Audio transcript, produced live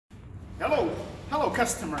Hello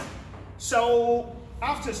customer. So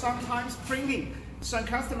after sometimes printing, some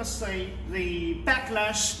customers say the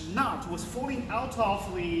backlash nut was falling out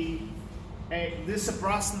of the this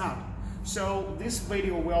brass nut. So this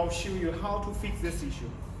video will show you how to fix this issue.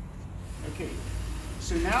 Okay,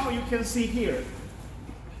 so now you can see here.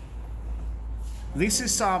 This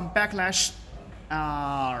is some backlash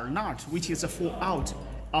nut which is a fall out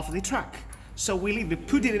of the truck. So we need to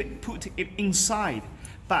put it inside,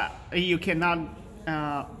 but you cannot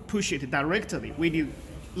push it directly. We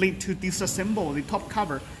need to disassemble the top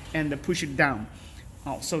cover and push it down.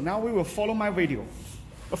 So now we will follow my video.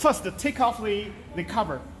 But first, take off the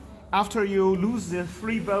cover. After you lose the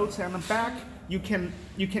 3 bolts and the back, you can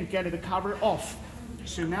get the cover off.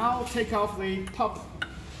 So now take off the top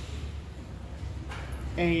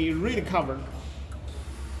reed cover.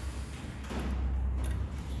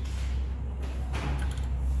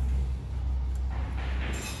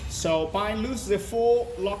 So by loose the 4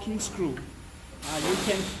 locking screw, you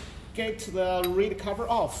can get the reed cover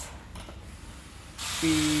off.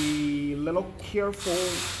 Be a little careful.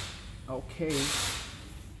 Okay.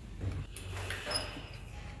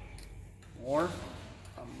 More.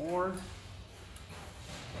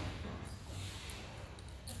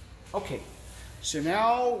 Okay. So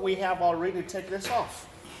now we have already taken this off.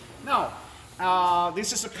 Now,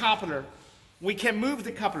 this is a coupler. We can move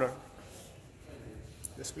the coupler.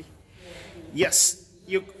 This way. Yes,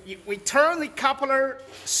 we turn the coupler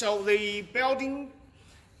so the building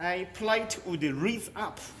plate would raise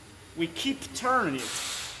up. We keep turning it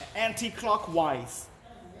anti-clockwise.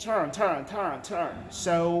 Turn.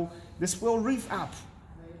 So this will raise up.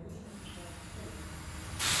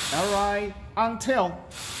 All right, until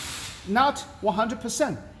not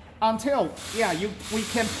 100%. Until we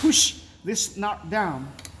can push this nut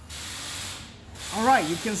down. All right,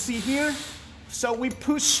 you can see here. So we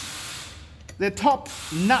push the top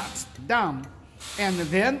nut down, and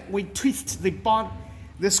then we twist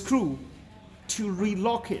the screw to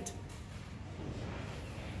relock it.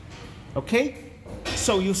 Okay?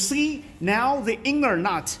 So you see now the inner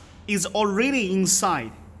nut is already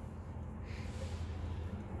inside.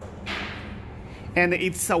 And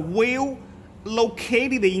it's well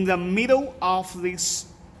located in the middle of this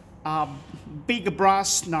big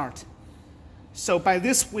brass nut. So by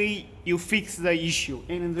this way, you fix the issue,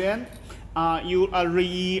 and then you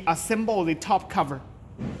reassemble the top cover.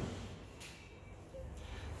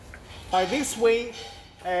 By this way,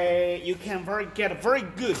 you can get a very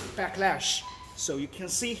good backlash. So you can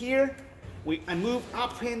see here, I move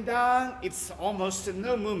up and down, it's almost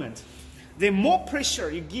no movement. The more pressure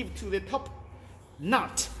you give to the top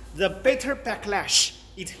nut, the better backlash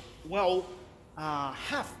it will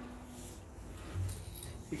have.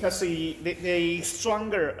 Because the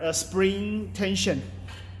stronger spring tension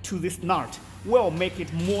to this nut will make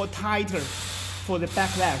it more tighter for the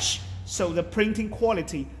backlash. So the printing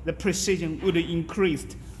quality, the precision would increase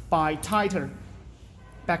by tighter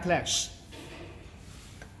backlash.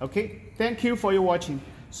 Okay, thank you for your watching.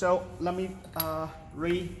 So let me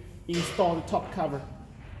reinstall the top cover.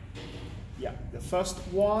 Yeah, the first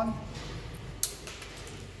one,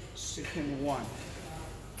 second one.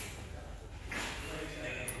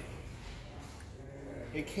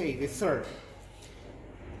 Okay, the third.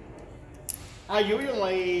 I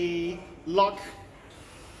usually lock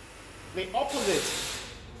the opposite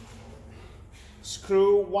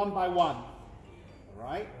screw one by one. All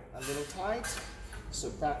right, a little tight. So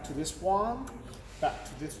back to this one, back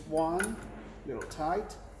to this one, little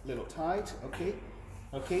tight.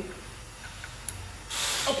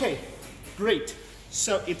 Okay, great.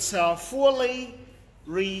 So it's fully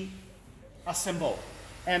reassembled,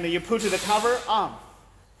 and you put the cover on.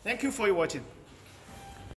 Thank you for your watching.